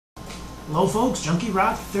Hello folks, Junkie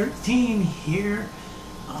Rock 13 here.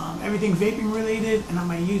 Everything vaping related and on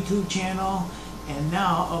my YouTube channel. And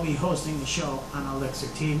now I'll be hosting the show on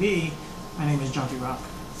elixirtv. My name is Junkie Rock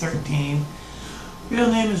 13.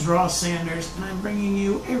 Real name is Ross Sanders, and I'm bringing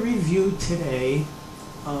you a review today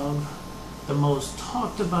of the most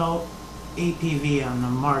talked about APV on the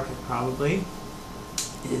market, probably,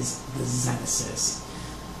 is the Zenesis.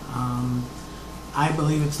 I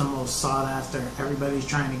believe it's the most sought after. Everybody's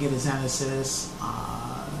trying to get a Zenesis.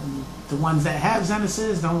 The ones that have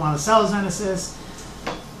Zenesis don't want to sell Zenesis,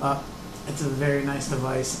 but it's a very nice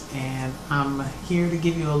device, and I'm here to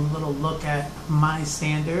give you a little look at my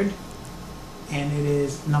standard, and it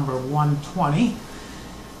is number 120,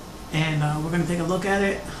 and we're going to take a look at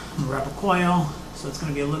it. I'm going to wrap a coil, so it's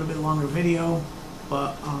going to be a little bit longer video,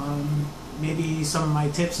 but maybe some of my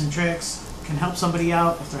tips and tricks can help somebody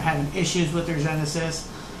out if they're having issues with their Zenesis.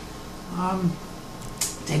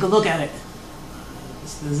 Take a look at it.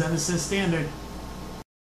 It's the Zenesis Standard.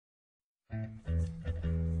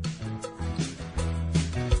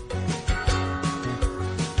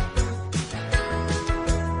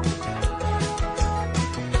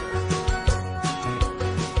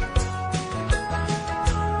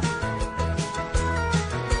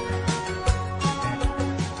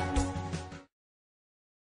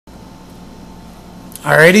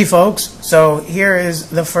 Alrighty folks, so here is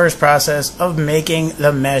the first process of making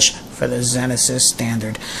the mesh for the Zenesis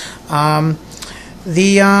Standard.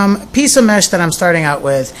 The piece of mesh that I'm starting out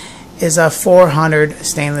with is a 400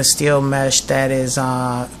 stainless steel mesh that is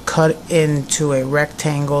cut into a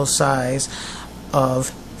rectangle size of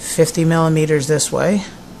 50 millimeters this way,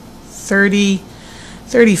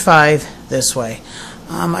 35 this way.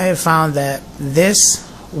 I have found that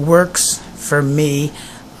this works for me.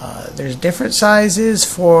 There's different sizes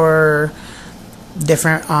for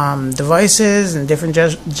different devices and different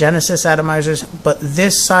Genesis atomizers, but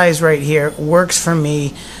this size right here works for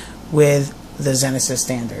me with the Zenesis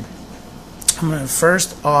Standard. I'm going to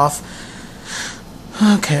first off,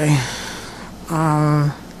 okay,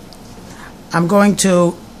 I'm going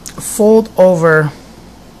to fold over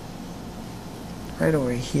right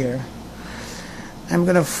over here. I'm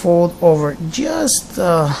going to fold over just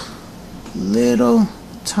a little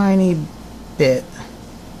tiny bit,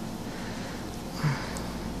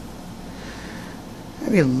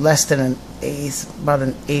 maybe less than an eighth, about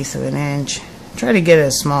an eighth of an inch. Try to get it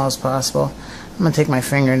as small as possible. I'm going to take my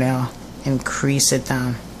fingernail and crease it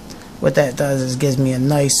down. What that does is gives me a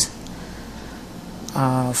nice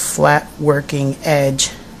flat working edge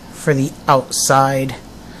for the outside,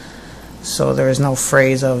 so there is no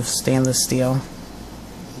frays of stainless steel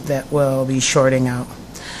that will be shorting out.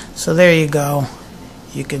 So there you go.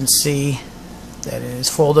 You can see that it is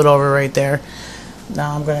folded over right there.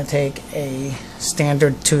 Now I'm going to take a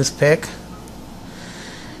standard toothpick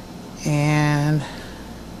and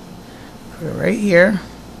put it right here.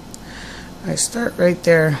 I start right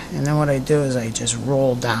there, and then what I do is I just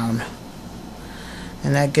roll down,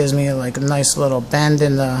 and that gives me like a nice little bend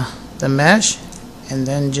in the mesh, and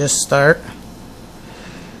then just start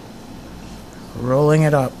rolling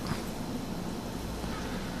it up.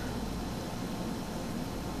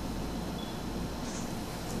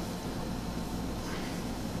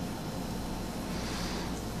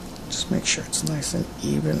 Make sure it's nice and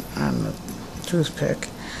even on the toothpick.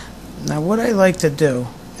 Now what I like to do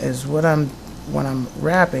is when I'm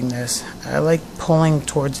wrapping this, I like pulling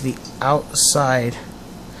towards the outside,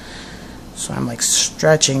 so I'm like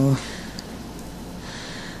stretching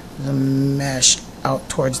the mesh out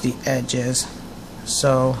towards the edges.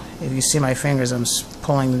 So if you see my fingers, I'm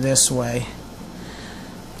pulling this way,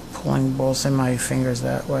 pulling both of my fingers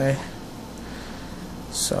that way.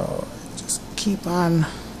 So just keep on,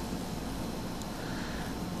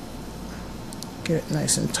 get it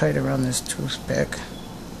nice and tight around this toothpick.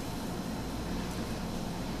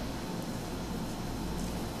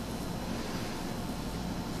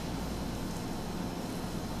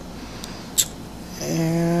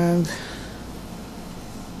 And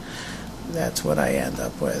that's what I end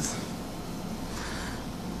up with.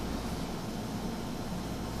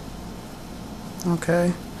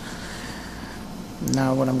 Okay.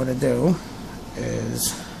 Now what I'm going to do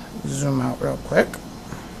is zoom out real quick.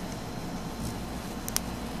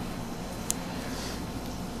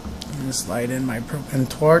 Slide in my propane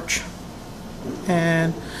torch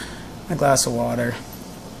and a glass of water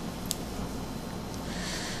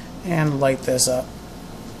and light this up.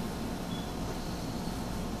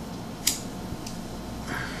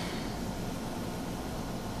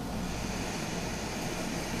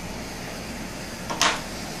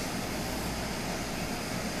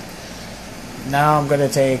 Now I'm going to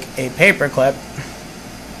take a paper clip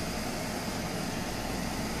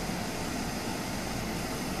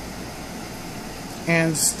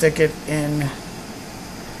and stick it in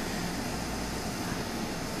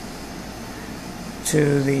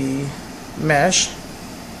to the mesh.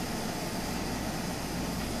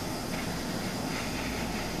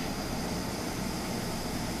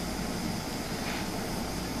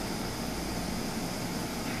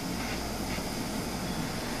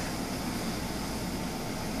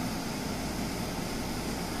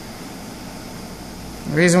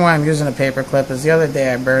 The reason why I'm using a paper clip is the other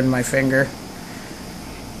day I burned my finger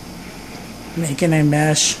making a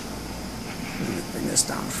mesh. Let me bring this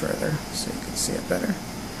down further so you can see it better.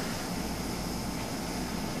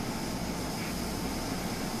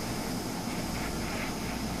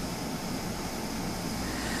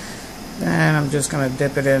 And I'm just going to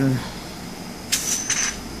dip it in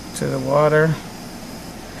to the water,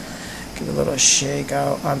 give it a little shake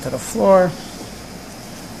out onto the floor,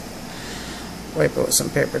 wipe it with some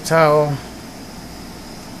paper towel,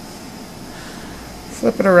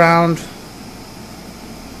 flip it around,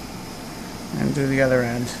 and do the other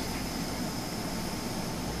end.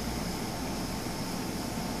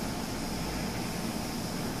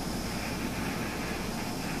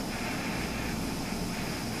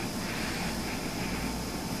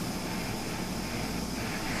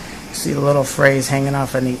 See the little frays hanging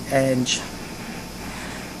off on the edge,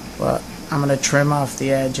 but I'm going to trim off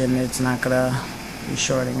the edge and it's not going to be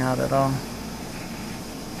shorting out at all.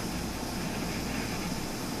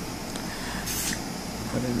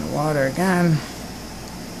 Put it in the water again,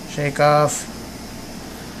 shake off,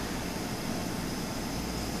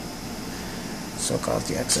 soak off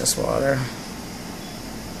the excess water,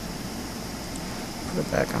 put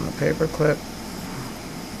it back on the paper clip,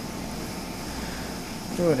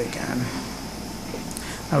 do it again.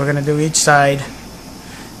 Now we're going to do each side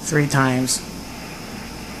 3 times.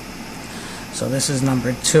 So this is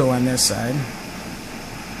number 2 on this side.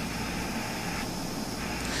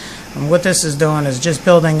 And what this is doing is just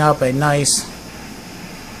building up a nice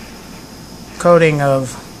coating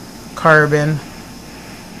of carbon,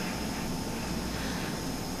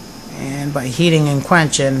 and by heating and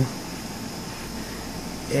quenching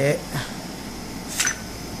it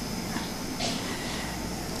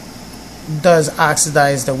does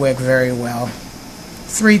oxidize the wick very well.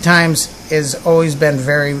 3 times has always been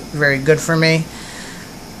very, very good for me.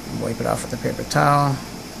 Wipe it off with the paper towel.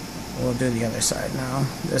 We'll do the other side now.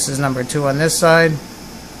 This is number 2 on this side.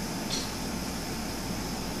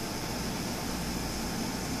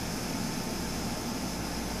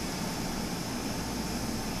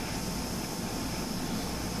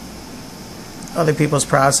 Other people's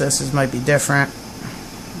processes might be different.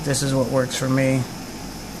 This is what works for me.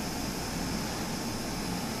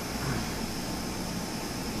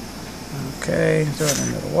 Okay, throw it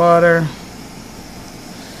into the water.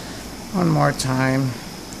 One more time.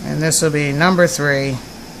 And this will be number 3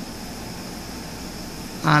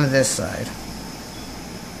 on this side.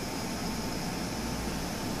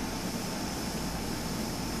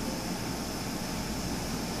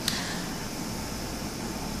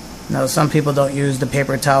 Now, some people don't use the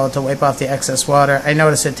paper towel to wipe off the excess water. I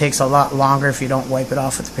notice it takes a lot longer if you don't wipe it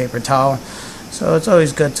off with the paper towel. So it's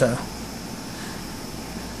always good to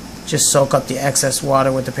just soak up the excess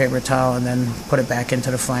water with the paper towel and then put it back into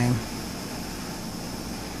the flame.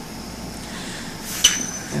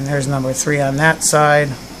 And there's number 3 on that side.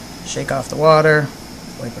 Shake off the water,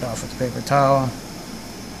 wipe it off with the paper towel,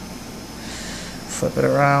 flip it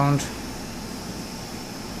around,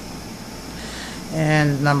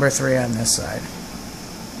 and number 3 on this side.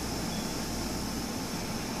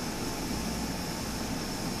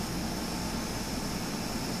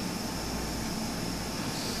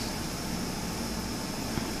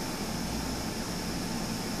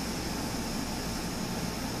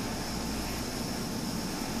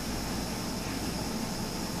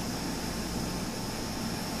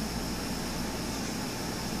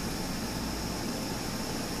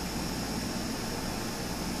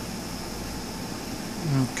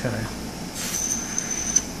 Okay.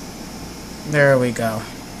 There we go.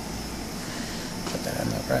 Put that on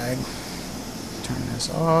the rag. Turn this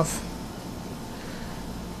off.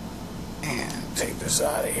 And take this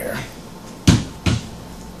out of here.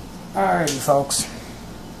 Alrighty, folks.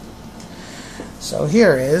 So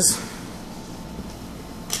here is...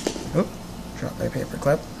 Oop, drop my paper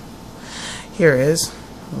clip. Here is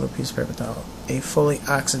a little piece of paper towel. A fully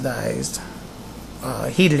oxidized,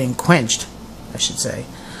 heated and quenched, I should say,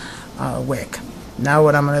 wick. Now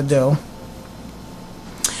what I'm going to do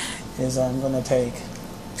is I'm going to take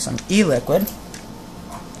some e-liquid,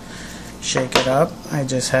 Shake it up. I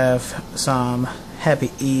just have some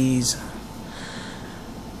Happy Ease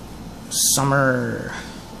summer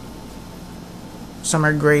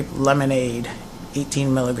grape lemonade,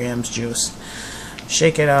 18 milligrams juice.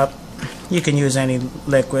 Shake it up. You can use any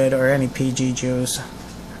liquid or any PG juice,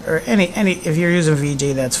 or any if you're using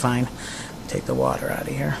VG, that's fine. Take the water out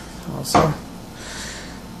of here also.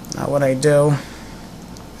 Now what I do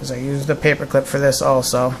is I use the paper clip for this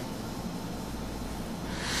also,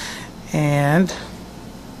 and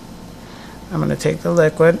I'm going to take the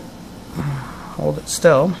liquid, hold it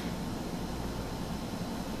still,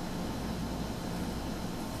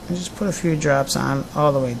 and just put a few drops on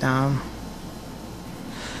all the way down.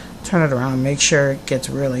 Turn it around, make sure it gets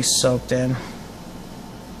really soaked in.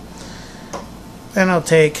 Then I'll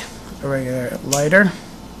take a regular lighter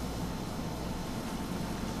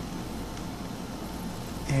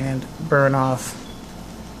and burn off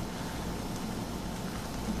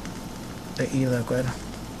the e-liquid.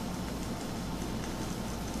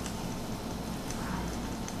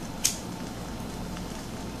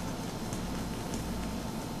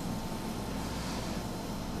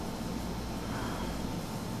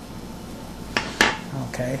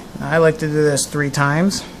 Okay, now I like to do this 3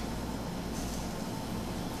 times.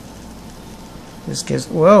 This gives,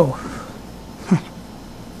 whoa!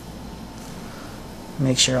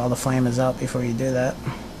 Make sure all the flame is out before you do that.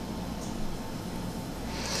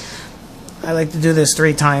 I like to do this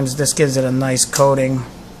 3 times. This gives it a nice coating.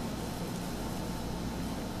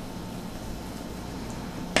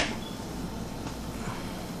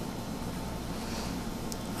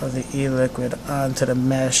 Of the e-liquid onto the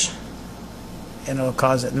mesh, and it'll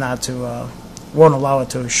cause it not to, won't allow it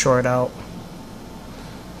to short out.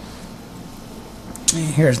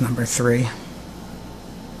 And here's number 3.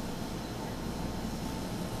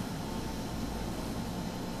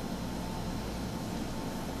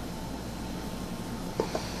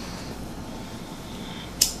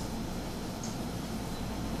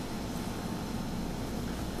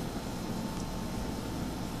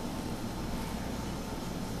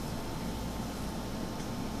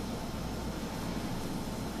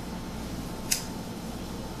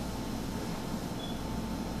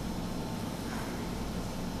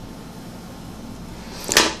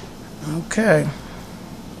 Okay.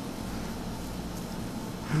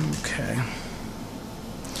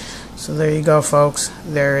 So there you go, folks.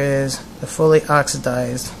 There is the fully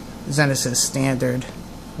oxidized Zenesis Standard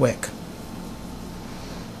wick.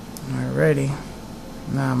 Alrighty.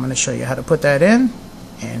 Now I'm going to show you how to put that in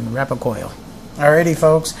and wrap a coil. Alrighty,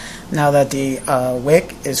 folks. Now that the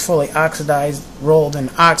wick is fully oxidized, rolled and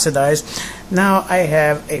oxidized, now I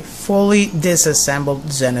have a fully disassembled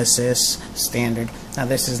Zenesis Standard. Now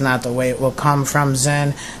this is not the way it will come from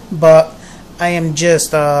Zen, but I am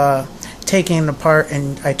just taking it apart,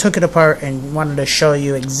 and I took it apart and wanted to show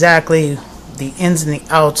you exactly the ins and the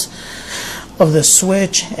outs of the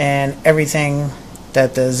switch and everything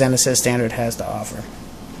that the Zenesis Standard has to offer.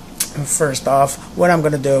 First off, what I'm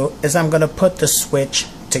going to do is I'm going to put the switch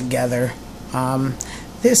together.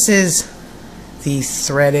 This is the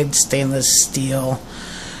threaded stainless steel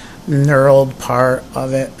knurled part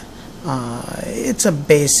of it. It's a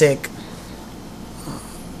basic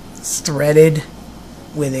threaded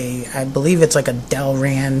with a, I believe it's like a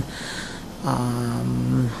Delran,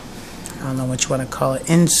 I don't know what you want to call it,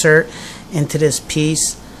 insert into this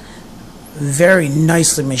piece. Very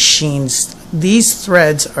nicely machined. These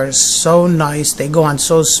threads are so nice, they go on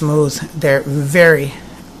so smooth. They're very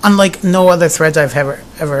unlike no other threads I've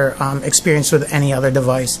ever experienced with any other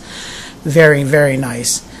device. Very, very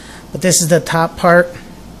nice. But this is the top part,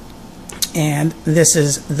 and this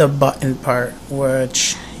is the button part,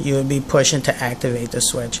 which you would be pushing to activate the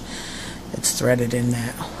switch. It's threaded in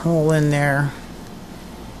that hole in there,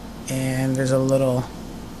 and there's a little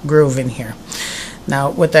groove in here. Now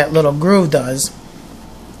what that little groove does,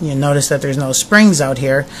 you notice that there's no springs out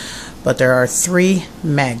here, but there are 3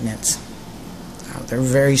 magnets. Now, they're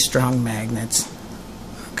very strong magnets.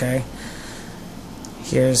 Okay,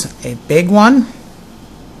 here's a big one,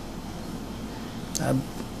 a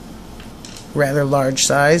rather large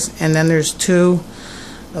size, and then there's 2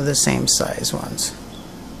 of the same size ones.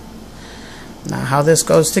 Now how this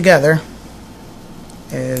goes together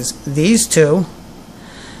is these 2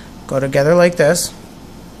 go together like this,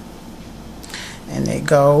 and they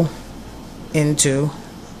go into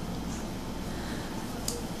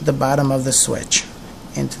the bottom of the switch,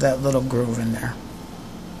 into that little groove in there.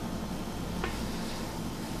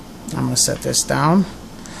 I'm going to set this down,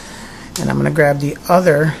 and I'm going to grab the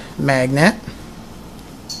other magnet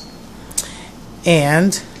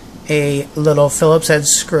and a little Phillips head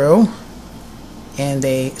screw, and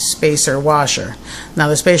a spacer washer. Now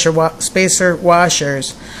the spacer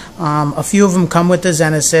washers, a few of them come with the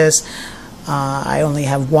Zenesis. I only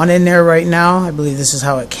have one in there right now. I believe this is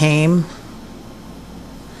how it came.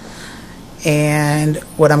 And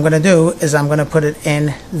what I'm going to do is I'm going to put it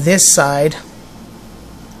in this side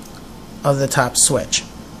of the top switch.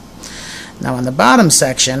 Now on the bottom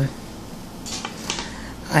section,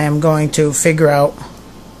 I am going to figure out,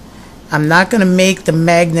 I'm not going to make the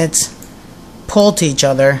magnets pull to each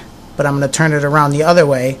other, but I'm going to turn it around the other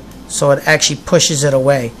way so it actually pushes it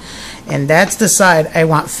away. And that's the side I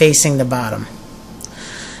want facing the bottom.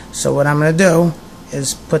 So what I'm going to do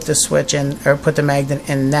is put the switch in, or put the magnet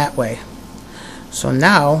in that way. So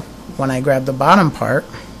now when I grab the bottom part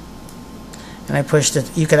and I pushed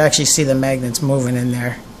it, you could actually see the magnets moving in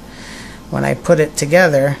there. When I put it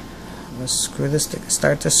together, I'm going to screw this,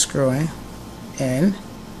 start the screwing in,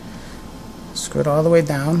 screw it all the way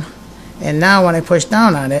down, and now when I push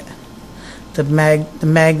down on it, the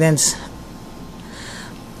magnets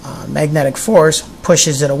magnetic force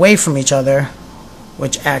pushes it away from each other,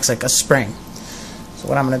 which acts like a spring. So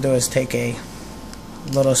what I'm going to do is take a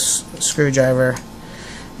little screwdriver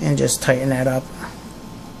and just tighten that up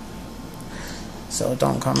so it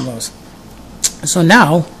don't come loose. So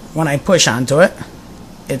now when I push onto it,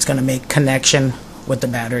 it's going to make connection with the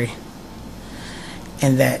battery,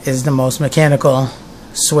 and that is the most mechanical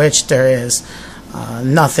switch there is.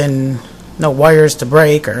 Nothing, no wires to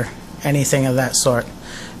break or anything of that sort.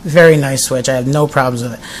 Very nice switch. I have no problems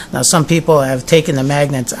with it. Now some people have taken the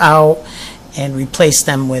magnets out and replaced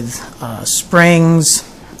them with springs.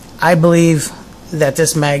 I believe that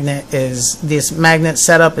this magnet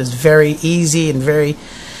setup is very easy and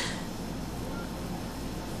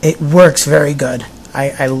it works very good.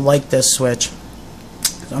 I like this switch.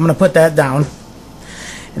 So I'm going to put that down,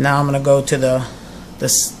 and now I'm going to go to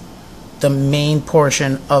the main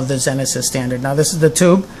portion of the Zenesis Standard. Now this is the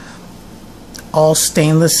tube, all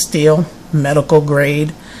stainless steel, medical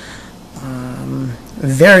grade,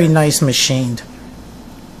 very nice machined.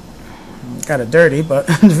 Got it dirty, but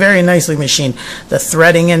very nicely machined. The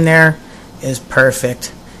threading in there is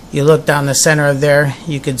perfect. You look down the center of there,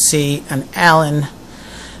 you could see an Allen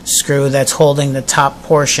screw that's holding the top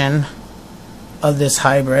portion of this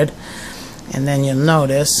hybrid, and then you'll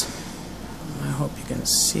notice, I hope you can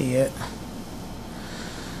see it,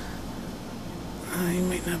 you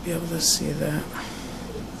might not be able to see that,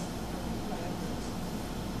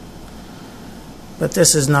 but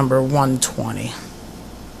this is number 120.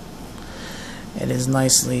 It is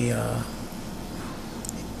nicely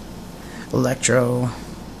electro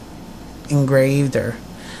engraved or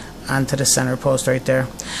onto the center post right there,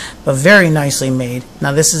 but very nicely made.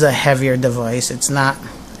 Now this is a heavier device. It's not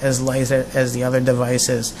as light as the other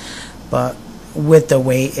devices, but with the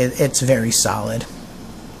weight it's very solid.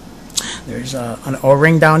 There's an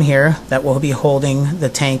O-ring down here that will be holding the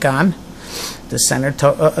tank on, the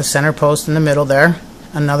center post in the middle there,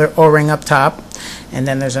 another O-ring up top, and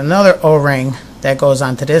then there's another O-ring that goes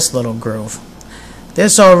onto this little groove.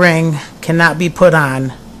 This O-ring cannot be put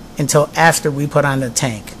on until after we put on the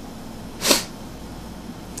tank.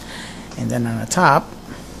 And then on the top,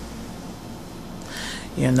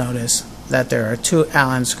 you'll notice that there are two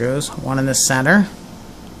Allen screws, one in the center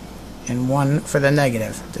and one for the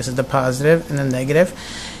negative. This is the positive and the negative.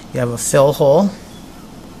 You have a fill hole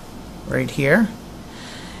right here,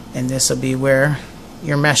 and this will be where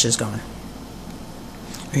your mesh is going,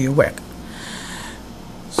 or your wick.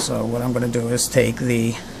 So what I'm going to do is take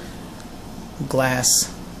the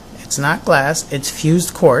glass, it's not glass, it's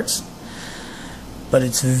fused quartz, but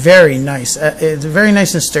it's very nice. It's very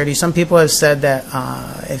nice and sturdy. Some people have said that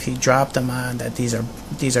if you drop them on, that these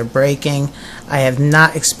are breaking. I have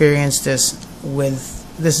not experienced this with.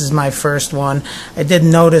 This is my first one. I did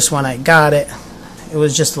notice when I got it, it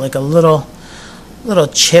was just like a little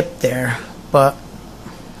chip there. But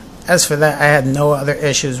as for that, I had no other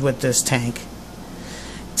issues with this tank.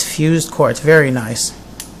 It's fused quartz, very nice.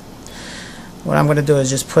 What I'm going to do is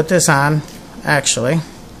just put this on. Actually,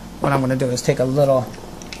 what I'm going to do is take a little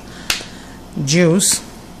juice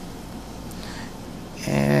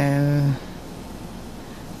and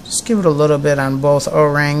just give it a little bit on both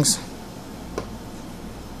O-rings.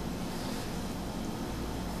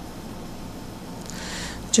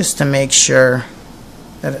 Just to make sure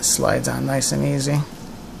that it slides on nice and easy.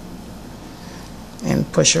 And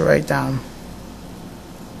push it right down.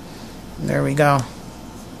 There we go.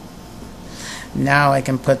 Now I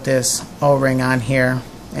can put this O-ring on here,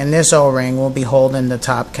 and this O-ring will be holding the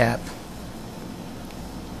top cap.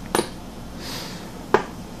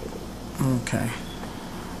 Okay,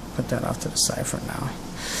 put that off to the side for now.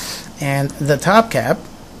 And the top cap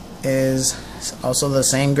is also the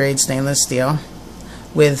same grade stainless steel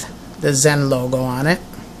with the Zen logo on it.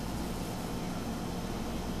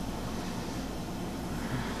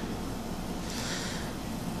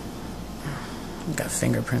 Got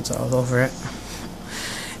fingerprints all over it.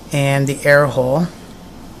 And the air hole.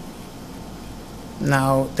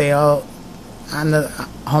 Now they all, on the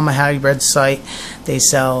Homa Hybrid site, they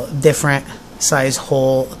sell different size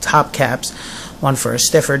hole top caps, one for a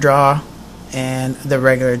stiffer draw and the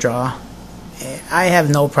regular draw. I have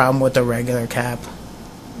no problem with the regular cap.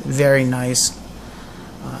 Very nice.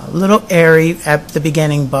 A little airy at the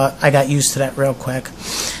beginning, but I got used to that real quick.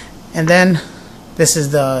 And then this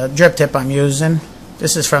is the drip tip I'm using.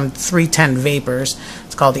 This is from 310 Vapors.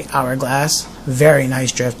 It's called the Hourglass. Very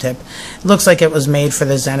nice drip tip. It looks like it was made for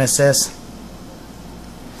the Zenesis.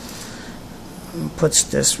 Puts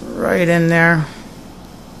this right in there.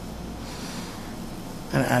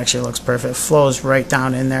 And it actually looks perfect. Flows right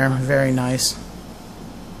down in there. Very nice.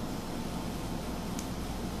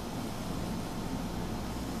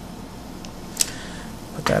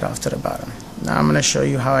 Put that off to the bottom. Now I'm going to show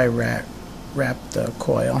you how I wrap the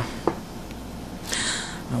coil.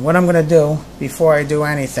 Now what I'm going to do before I do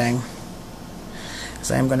anything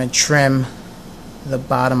is I'm going to trim the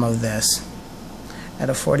bottom of this at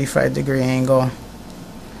a 45-degree angle.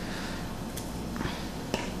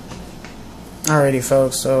 Alrighty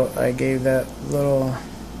folks, so I gave that little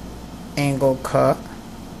angle cut,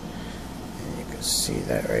 and you can see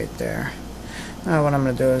that right there. Now what I'm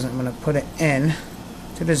going to do is I'm going to put it in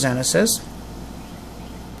to the Zenesis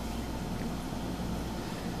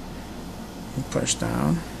and push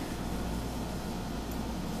down.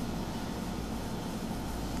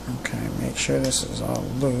 Okay, make sure this is all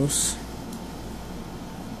loose.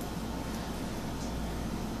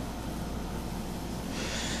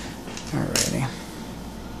 Alrighty.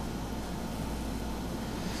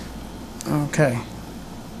 Okay.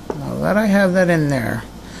 Now that I have that in there,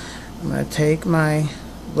 I'm going to take my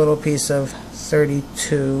little piece of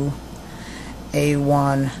 32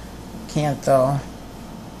 A1 cantho,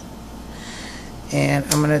 and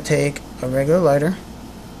I'm going to take a regular lighter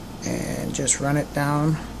and just run it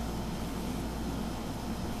down.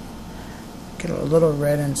 Get a little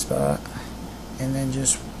red in spot, and then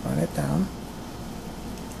just run it down.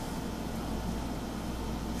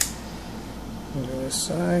 To this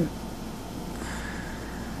side,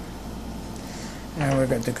 and we're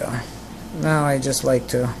good to go. Now I just like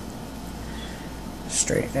to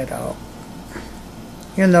straighten it out.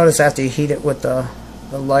 You'll notice after you heat it with the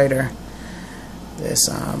lighter, this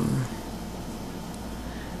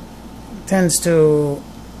tends to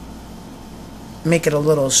make it a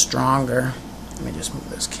little stronger. Let me just move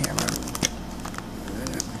this camera.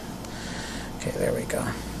 Okay, there we go.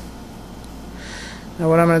 Now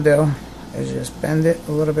what I'm going to do is just bend it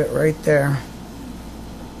a little bit right there.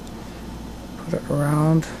 Put it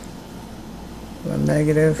around the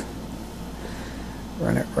negative.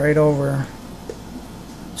 Run it right over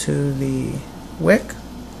to the wick.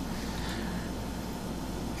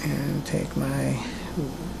 And take my...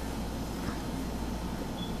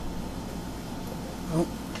 Oh,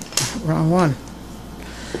 wrong one.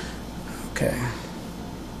 Okay.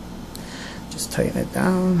 Just tighten it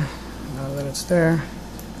down. Now that it's there,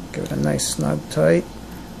 give it a nice snug tight.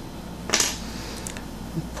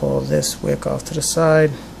 Pull this wick off to the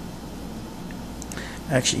side.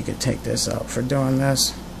 Actually, you could take this out for doing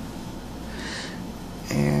this.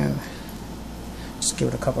 And just give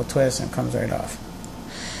it a couple twists and it comes right off.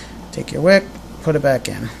 Take your wick, put it back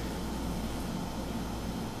in.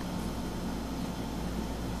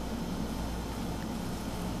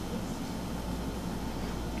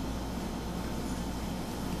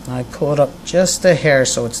 I pull it up just a hair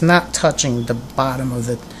so it's not touching the bottom of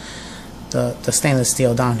the stainless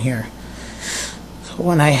steel down here. So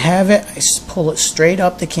when I have it, I pull it straight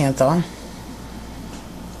up the cantho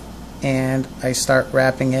and I start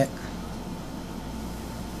wrapping it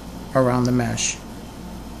around the mesh.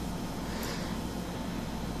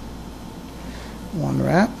 One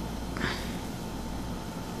wrap.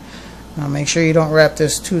 Now make sure you don't wrap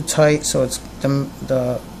this too tight so it's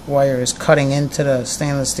the wire is cutting into the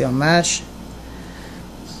stainless steel mesh.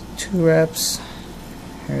 2 wraps.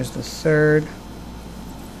 Here's the third.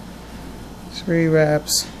 3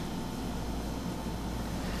 wraps.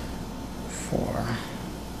 4.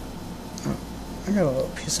 Oh, I got a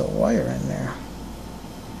little piece of wire in there.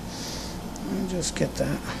 Let me just get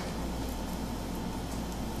that.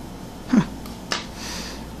 Huh.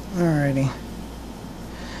 Alrighty.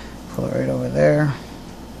 Pull it right over there.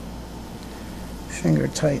 Finger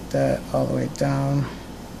tight that all the way down.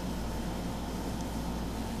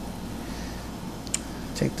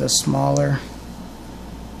 take the smaller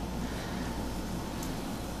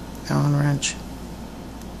Allen wrench.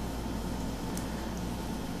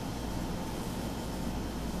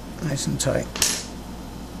 Nice and tight.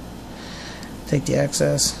 Take the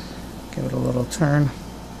excess, give it a little turn,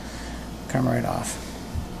 come right off.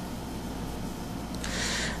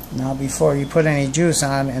 Now before you put any juice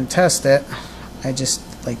on and test it, I just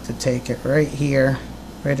like to take it right here,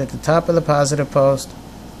 right at the top of the positive post,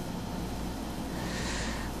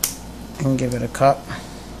 and give it a cut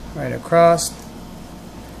right across.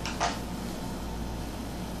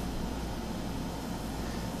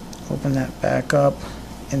 Open that back up,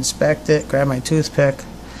 inspect it, grab my toothpick,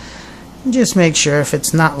 and just make sure if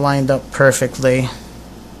it's not lined up perfectly,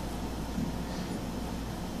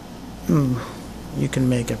 you can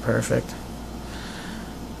make it perfect.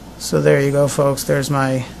 So there you go, folks. There's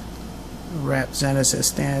my wrapped Zenesis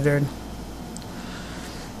Standard.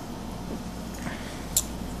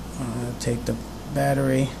 Take the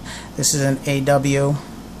battery. This is an AW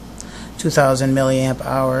 2000 milliamp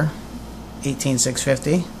hour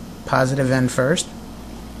 18650. Positive end first.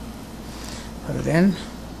 Put it in.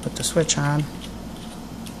 Put the switch on.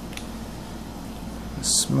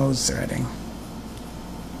 Smooth threading.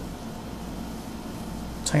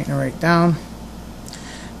 Tighten it right down.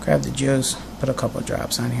 Grab the juice. Put a couple of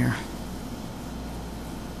drops on here.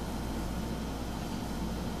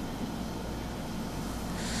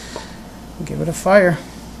 Give it a fire.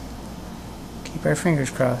 Keep our fingers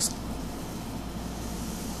crossed.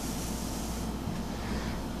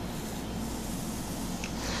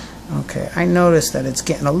 Okay, I noticed that it's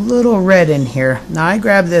getting a little red in here. Now I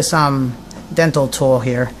grabbed this dental tool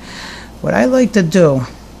here. What I like to do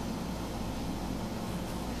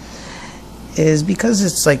is, because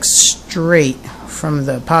it's like straight from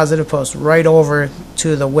the positive post right over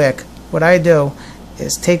to the wick, what I do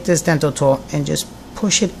is take this dental tool and just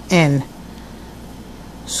push it in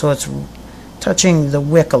so it's touching the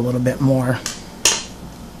wick a little bit more.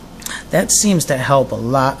 That seems to help a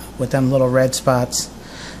lot with them little red spots,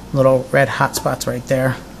 little red hot spots right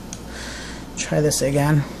there. Try this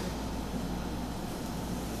again.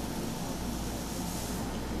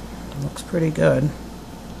 Looks pretty good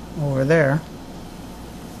over there.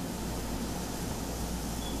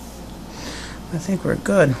 I think we're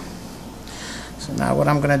good. So now what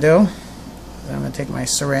I'm going to do is I'm going to take my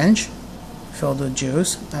syringe filled with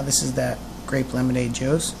juice. Now this is that grape lemonade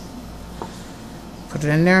juice. Put it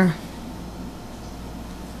in there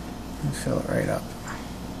and fill it right up.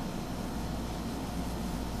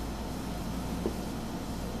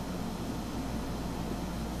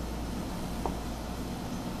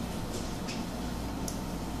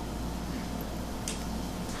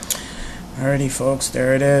 Alrighty, folks,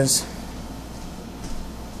 there it is.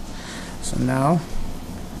 So now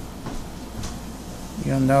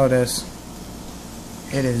you'll notice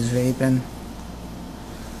it is vaping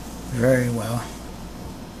very well.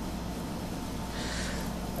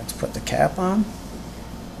 Let's put the cap on.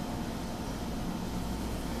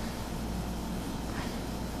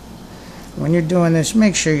 When you're doing this,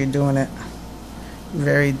 make sure you're doing it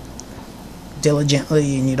very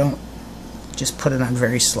diligently and you don't just put it on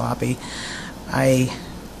very sloppy. I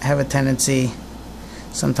have a tendency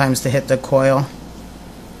sometimes to hit the coil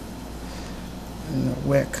and the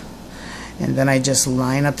wick, and then I just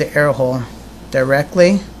line up the air hole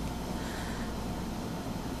directly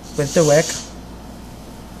with the wick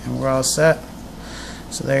and we're all set.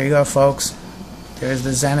 So there you go, folks. There's the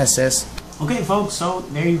Zenesis. Okay, folks, so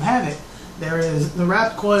there you have it. There is the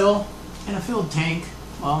wrapped coil in a filled tank,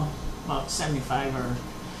 well, about 75 or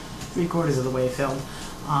 3/4 of the way filled.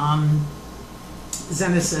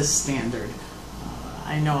 Zenesis Standard.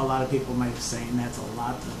 I know a lot of people might be saying that's a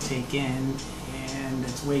lot to take in and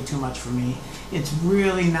it's way too much for me. It's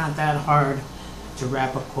really not that hard to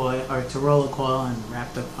wrap a coil, or to roll a coil and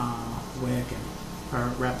wrap the wick,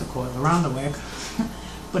 or wrap the coil around the wick.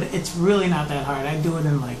 But it's really not that hard. I do it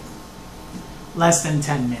in like less than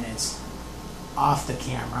 10 minutes off the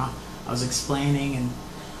camera. I was explaining, and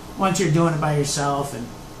once you're doing it by yourself, and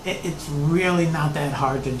it's really not that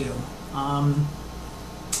hard to do.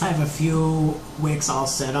 I have a few wicks all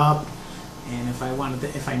set up, and if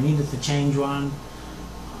I needed to change one,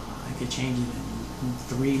 I could change it in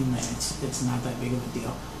 3 minutes. It's not that big of a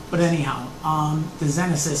deal. But anyhow, the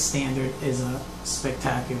Zenesis Standard is a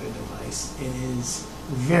spectacular device. It is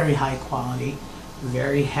very high quality,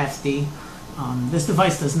 very hefty. This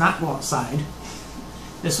device does not go outside.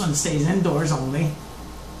 This one stays indoors only.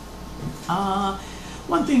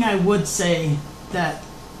 One thing I would say that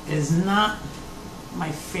is not my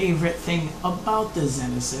favorite thing about the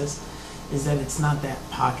Zenesis is that it's not that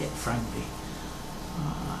pocket friendly.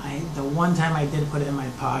 The one time I did put it in my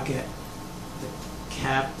pocket,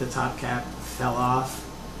 the top cap fell off,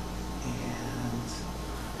 and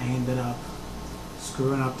I ended up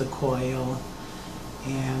screwing up the coil,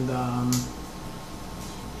 and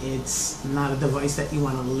it's not a device that you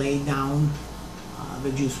want to lay down.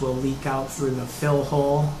 The juice will leak out through the fill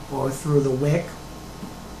hole or through the wick.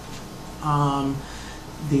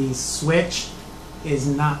 The switch is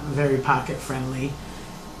not very pocket friendly.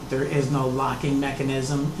 There is no locking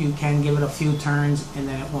mechanism. You can give it a few turns and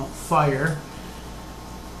then it won't fire,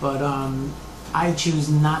 but I choose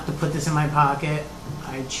not to put this in my pocket.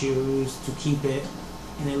 I choose to keep it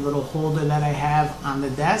in a little holder that I have on the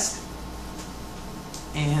desk,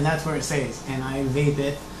 and that's where it stays, and I vape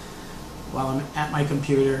it while I'm at my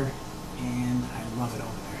computer, and I love it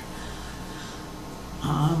over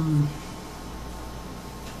there.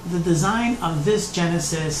 The design of this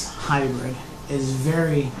Genesis hybrid is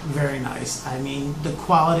very, very nice. I mean, the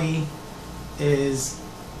quality is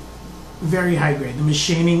very high grade. The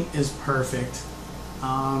machining is perfect.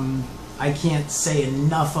 I can't say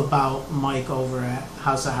enough about Mike over at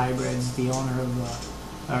House of Hybrids, the owner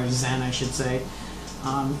of, or Zen, I should say.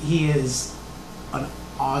 He is an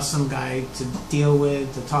awesome guy to deal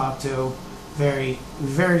with, to talk to. Very,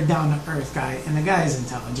 very down to earth guy, and the guy is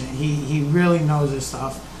intelligent. He really knows his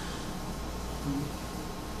stuff.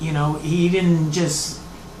 You know, he didn't just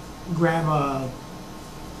grab a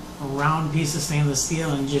round piece of stainless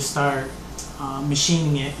steel and just start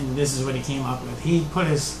machining it, and this is what he came up with. He put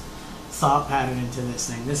his thought pattern into this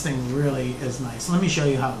thing. This thing really is nice. Let me show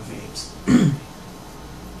you how it vapes.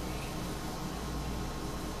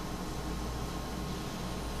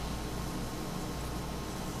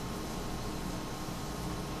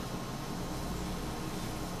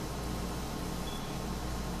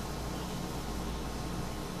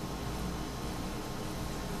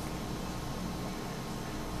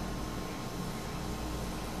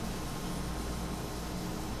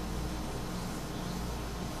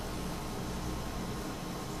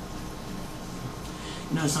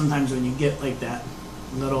 You know, sometimes when you get like that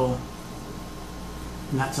little,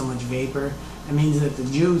 not so much vapor, it means that the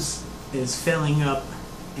juice is filling up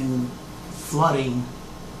and flooding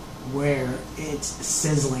where it's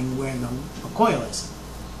sizzling where the coil is.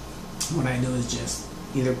 What I do is just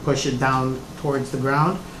either push it down towards the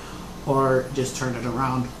ground or just turn it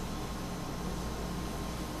around.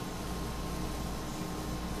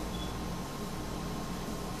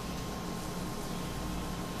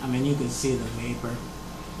 I mean, you can see the vapor.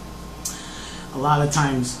 A lot of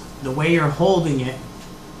times, the way you're holding it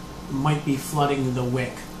might be flooding the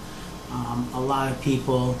wick. A lot of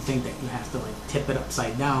people think that you have to like tip it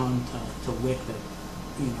upside down to wick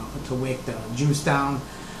the juice down.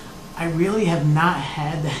 I really have not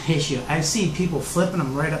had that issue. I see people flipping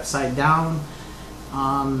them right upside down.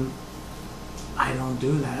 I don't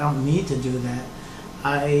do that. I don't need to do that.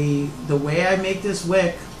 The way I make this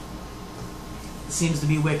wick seems to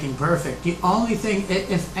be wicking perfect. The only thing,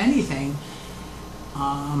 if anything,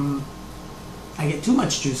 I get too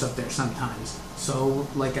much juice up there sometimes. So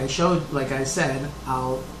like I said,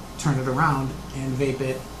 I'll turn it around and vape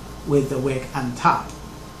it with the wick on top.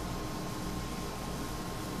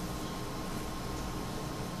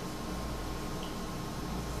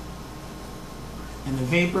 And the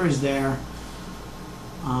vapor is there.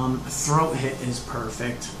 Throat hit is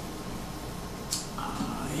perfect.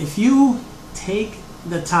 If you take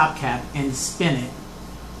the top cap and spin it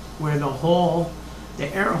where the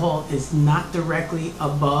air hole is not directly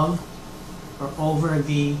above or over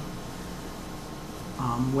the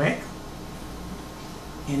wick,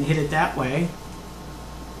 and hit it that way,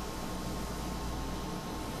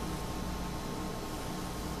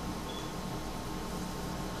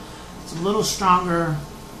 it's a little stronger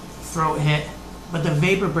throat hit, but the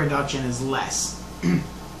vapor production is less.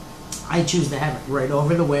 I choose to have it right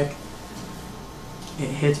over the wick. It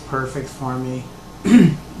hits perfect for me.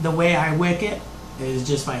 The way I wick it is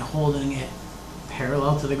just by holding it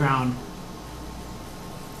parallel to the ground.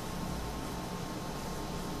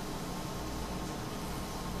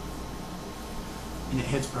 And it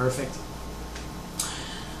hits perfect.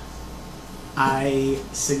 I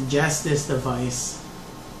suggest this device,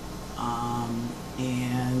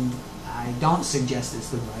 and I don't suggest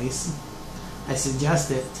this device. I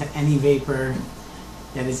suggest it to any vapor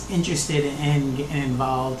that is interested in getting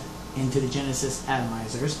involved into the Genesis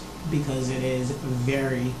atomizers, because it is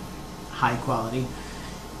very high quality.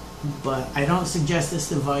 But I don't suggest this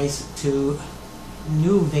device to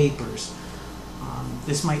new vapors.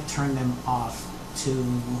 This might turn them off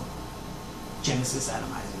to Genesis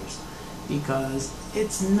atomizers, because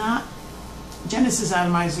it's not Genesis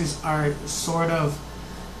atomizers are sort of,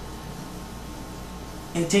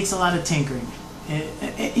 it takes a lot of tinkering.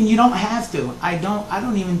 And you don't have to. I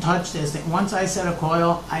don't even touch this thing. Once I set a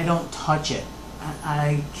coil, I don't touch it.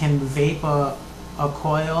 I can vape a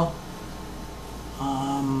coil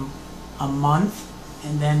a month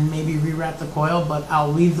and then maybe rewrap the coil, but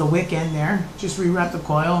I'll leave the wick in there, just rewrap the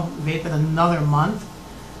coil, vape it another month.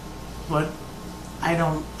 But I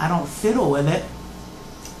don't fiddle with it.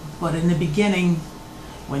 But in the beginning,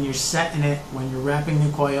 when you're setting it, when you're wrapping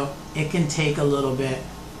the coil, it can take a little bit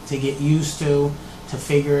to get used to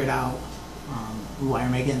figure it out. Why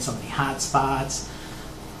am I getting so many hot spots?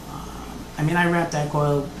 I mean, I wrapped that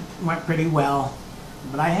coil, went pretty well,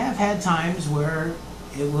 but I have had times where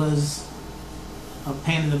it was a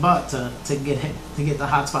pain in the butt to get the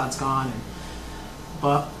hot spots gone.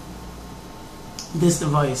 But this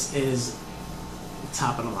device is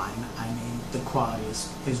top of the line. I mean, the quality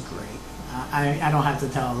is great. I don't have to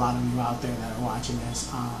tell a lot of you out there that are watching this.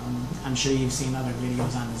 I'm sure you've seen other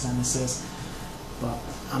videos on the Zenesis, but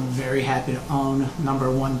I'm very happy to own number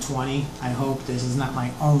 120. I hope this is not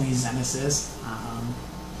my only Zenesis.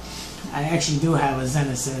 I actually do have a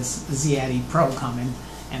Zenesis Z80 Pro coming,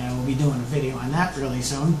 and I will be doing a video on that really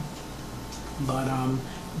soon. But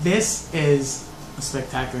this is a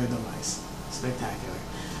spectacular device. Spectacular.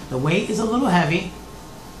 The weight is a little heavy,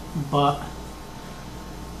 but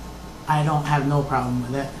I don't have no problem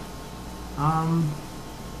with it. I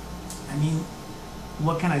mean,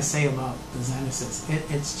 what can I say about the Zenesis?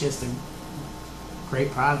 It's just a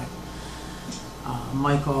great product.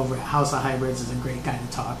 Mike over at House of Hybrids is a great guy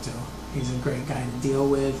to talk to. He's a great guy to deal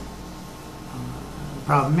with. The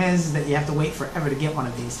problem is that you have to wait forever to get one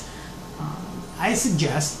of these. I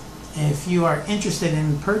suggest, if you are interested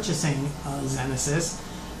in purchasing a Zenesis,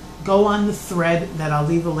 go on the thread that I'll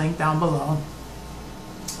leave a link down below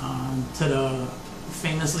to the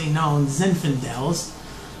famously known Zinfandels.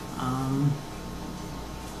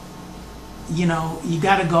 You know, you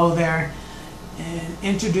got to go there and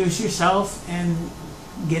introduce yourself and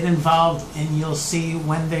get involved, and you'll see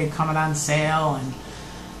when they're coming on sale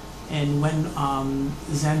and when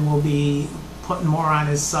Zen will be putting more on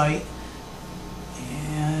his site.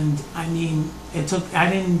 And I mean, I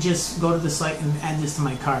didn't just go to the site and add this to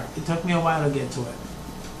my cart. It took me a while to get to it.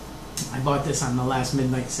 I bought this on the last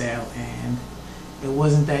midnight sale, and it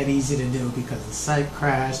wasn't that easy to do because the site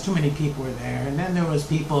crashed, too many people were there, and then there was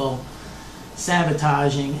people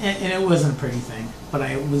sabotaging, and it wasn't a pretty thing. But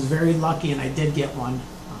I was very lucky, and I did get one.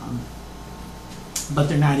 But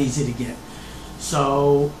they're not easy to get.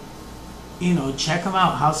 So, you know, check them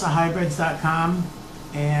out, houseofhybrids.com,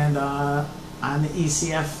 and on the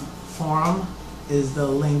ECF forum is the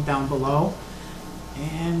link down below,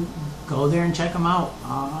 and go there and check them out.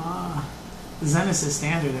 Zenesis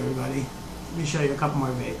Standard, everybody. Let me show you a couple more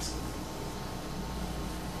vapes.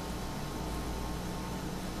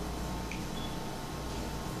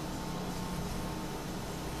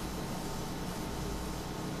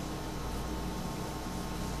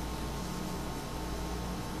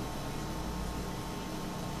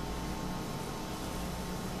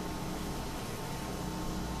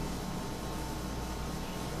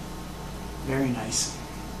 Very nice.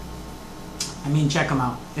 I mean, check them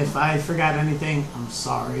out. If I forgot anything, I'm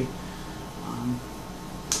sorry.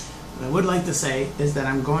 What I would like to say is that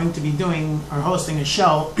I'm going to be doing or hosting a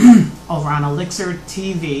show over on Elixir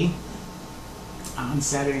TV on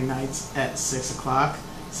Saturday nights at 6 o'clock,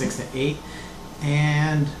 6 to 8.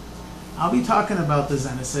 And I'll be talking about the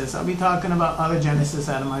Zenesis. I'll be talking about other Genesis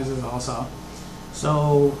atomizers also.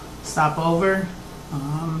 So stop over,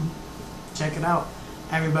 check it out.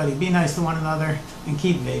 Everybody, be nice to one another and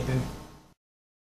keep vaping.